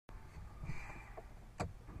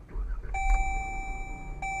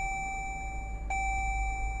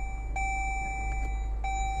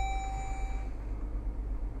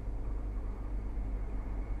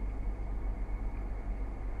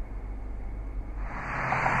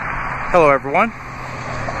Hello everyone.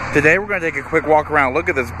 Today we're going to take a quick walk around look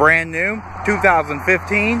at this brand new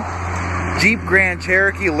 2015 Jeep Grand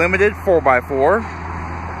Cherokee Limited 4x4.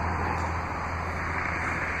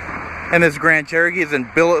 And this Grand Cherokee is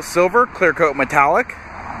in billet silver, clear coat metallic.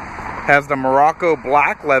 Has the Morocco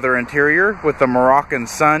black leather interior with the Moroccan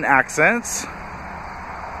sun accents.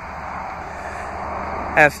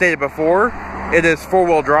 As stated before, it is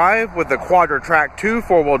 4-wheel drive with the Quadra-Trac 2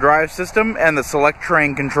 4-wheel drive system and the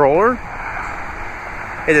Selec-Terrain controller.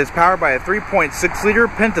 It is powered by a 3.6-liter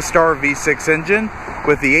Pentastar V6 engine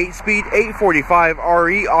with the 8-speed 845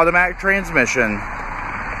 RE automatic transmission.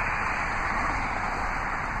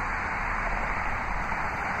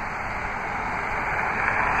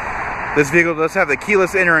 This vehicle does have the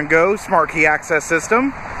keyless enter and go smart key access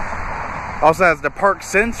system. Also has the Park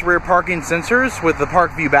Sense rear parking sensors with the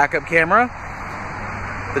Park View backup camera.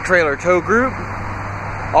 The trailer tow group.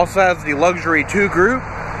 Also has the Luxury 2 group,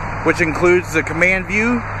 which includes the Command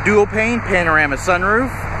View, Dual-Pane, Panoramic Sunroof.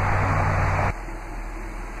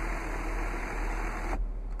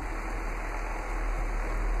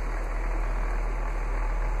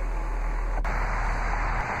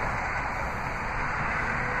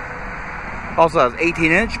 Also has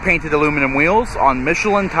 18-inch painted aluminum wheels on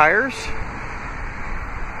Michelin tires.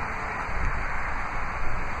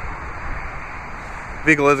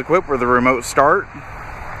 Vehicle is equipped with a remote start.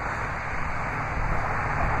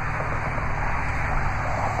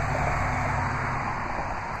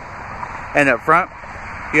 And up front,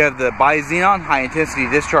 you have the Bi-Xenon high intensity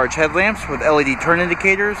discharge headlamps with LED turn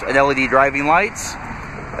indicators and LED driving lights,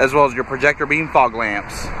 as well as your projector beam fog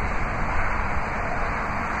lamps.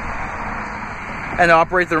 And to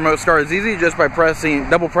operate the remote start is easy just by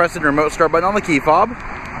double pressing the remote start button on the key fob.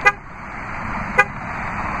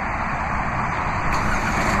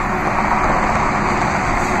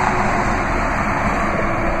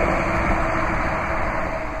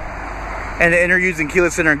 And to enter using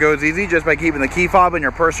keyless enter and go is easy just by keeping the key fob in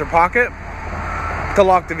your purse or pocket. To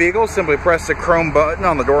lock the vehicle, simply press the chrome button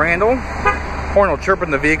on the door handle. Horn will chirp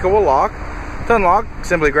and the vehicle will lock. To unlock,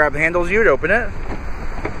 simply grab the handles you would open it.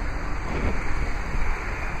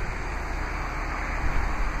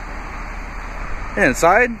 And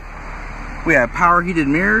inside, we have power heated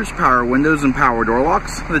mirrors, power windows, and power door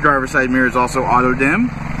locks. The driver's side mirror is also auto dim.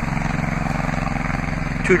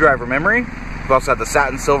 2 driver memory. We also have the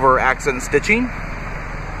satin silver accent stitching.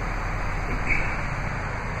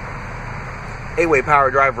 8-way power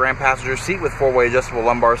driver and passenger seat with 4-way adjustable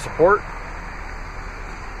lumbar support.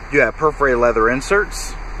 You have perforated leather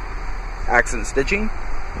inserts, accent stitching.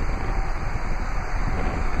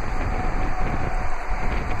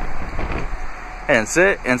 And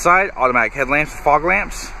inside, automatic headlamps with fog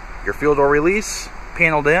lamps, your fuel door release,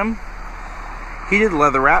 panel dim, heated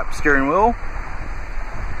leather wrap steering wheel,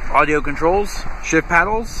 audio controls, shift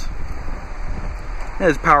paddles, and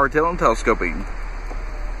it's power tilt and telescoping.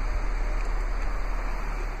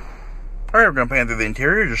 Alright, we're going to pan through the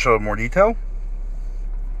interior to show more detail.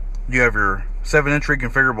 You have your 7-inch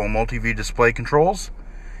reconfigurable multi-view display controls,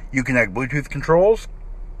 Uconnect Bluetooth controls,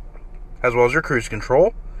 as well as your cruise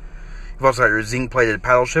control. You've also got your zinc-plated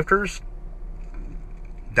paddle shifters,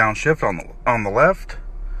 downshift on the left,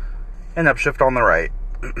 and upshift on the right.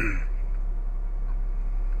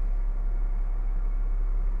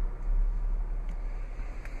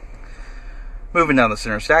 Moving down the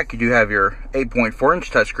center stack, you do have your 8.4-inch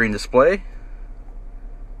touchscreen display.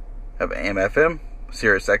 Have AM, FM,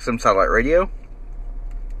 Sirius XM satellite radio.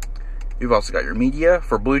 You've also got your media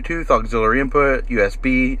for Bluetooth, auxiliary input,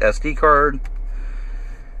 USB, SD card.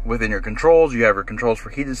 Within your controls, you have your controls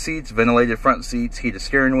for heated seats, ventilated front seats, heated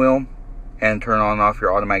steering wheel, and turn on and off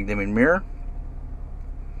your automatic dimming mirror.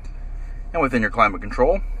 And within your climate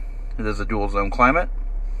control, it is a dual zone climate.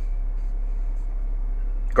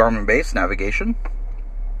 Garmin-based navigation.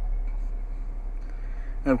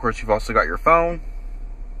 And of course, you've also got your phone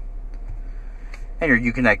and your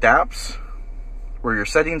Uconnect apps, where your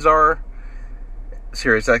settings are,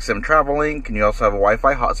 Sirius XM travel link, and you also have a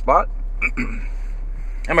Wi-Fi hotspot.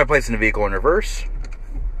 And by placing the vehicle in reverse,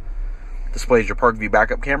 displays your Park View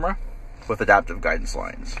backup camera with adaptive guidance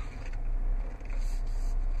lines.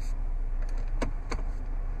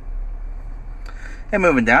 And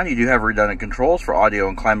moving down, you do have redundant controls for audio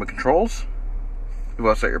and climate controls. You've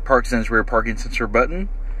also got your Park Sense rear parking sensor button,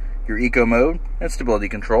 your eco mode, and stability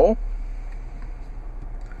control.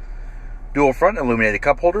 Dual front illuminated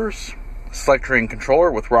cup holders, Selec-Terrain controller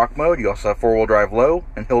with rock mode. You also have 4-wheel drive low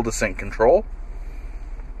and hill descent control.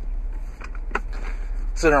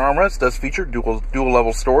 Center armrest does feature dual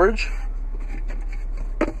level storage.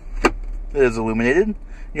 It is illuminated.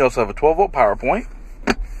 You also have a 12-volt power point.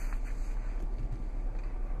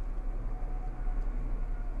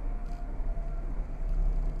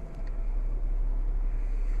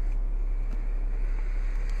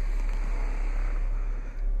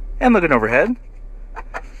 And looking overhead,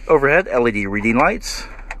 LED reading lights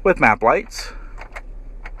with map lights,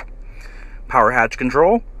 power hatch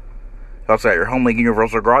control. You also got your HomeLink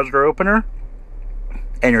universal garage door opener,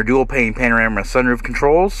 and your Dual-Pane panoramic sunroof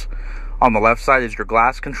controls. On the left side is your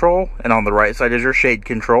glass control, and on the right side is your shade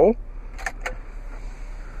control.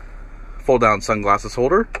 Fold down sunglasses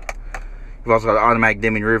holder. You've also got an automatic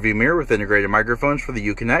dimming rear view mirror with integrated microphones for the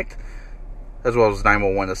Uconnect, as well as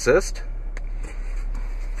 911 assist.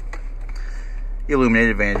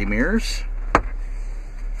 Illuminated vanity mirrors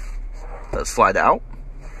that slide out.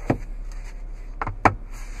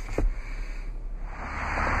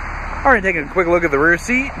 Alright, taking a quick look at the rear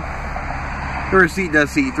seat. The rear seat does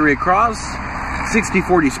seat 3 across.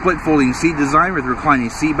 60/40 split folding seat design with reclining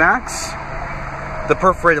seat backs. The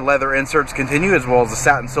perforated leather inserts continue, as well as the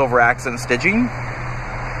satin silver accent stitching.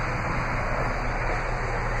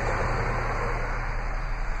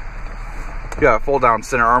 You got a fold down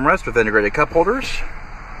center armrest with integrated cup holders.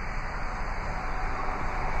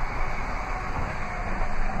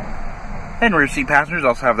 And rear seat passengers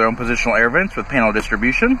also have their own positional air vents with panel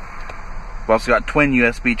distribution. We've also got twin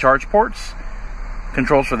USB charge ports,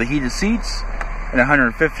 controls for the heated seats, and a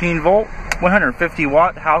 115 volt, 150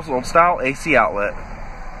 watt household style AC outlet.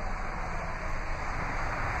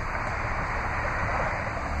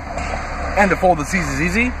 And to fold the seats is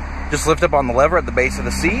easy. Just lift up on the lever at the base of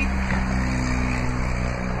the seat.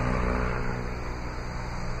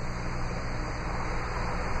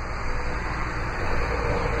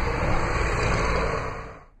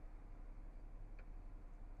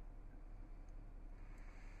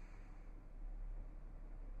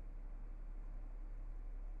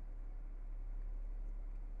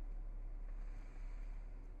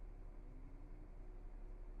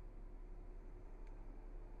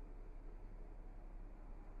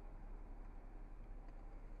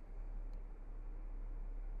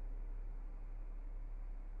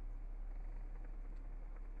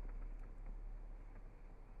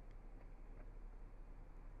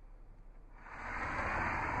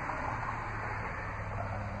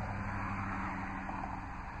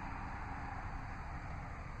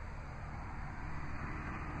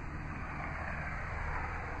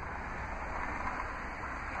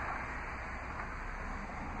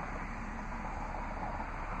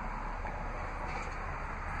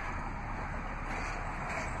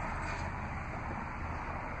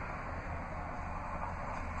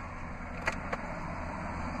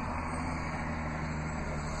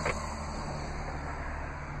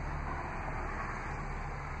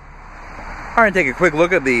 Alright, take a quick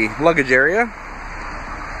look at the luggage area.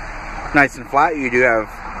 Nice and flat. You do have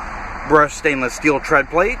brushed stainless steel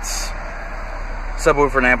tread plates,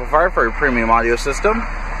 subwoofer and amplifier for your premium audio system.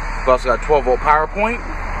 We've also got 12 volt power point.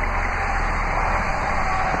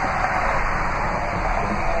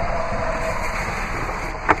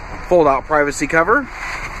 Fold out privacy cover.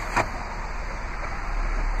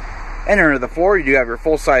 And under the floor you do have your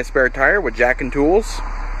full size spare tire with jack and tools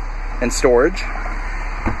and storage.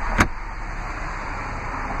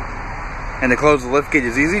 And to close the liftgate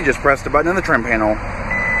is easy, just press the button on the trim panel.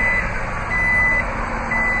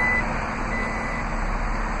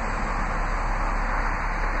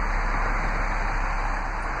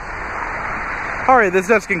 Alright, this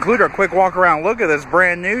does conclude our quick walk around look at this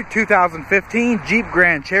brand new 2015 Jeep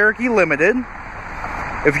Grand Cherokee Limited.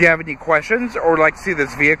 If you have any questions or would like to see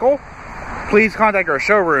this vehicle, please contact our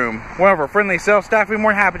showroom. One of our friendly sales staff will be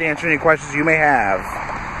more than happy to answer any questions you may have.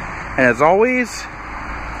 And as always,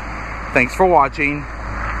 thanks for watching.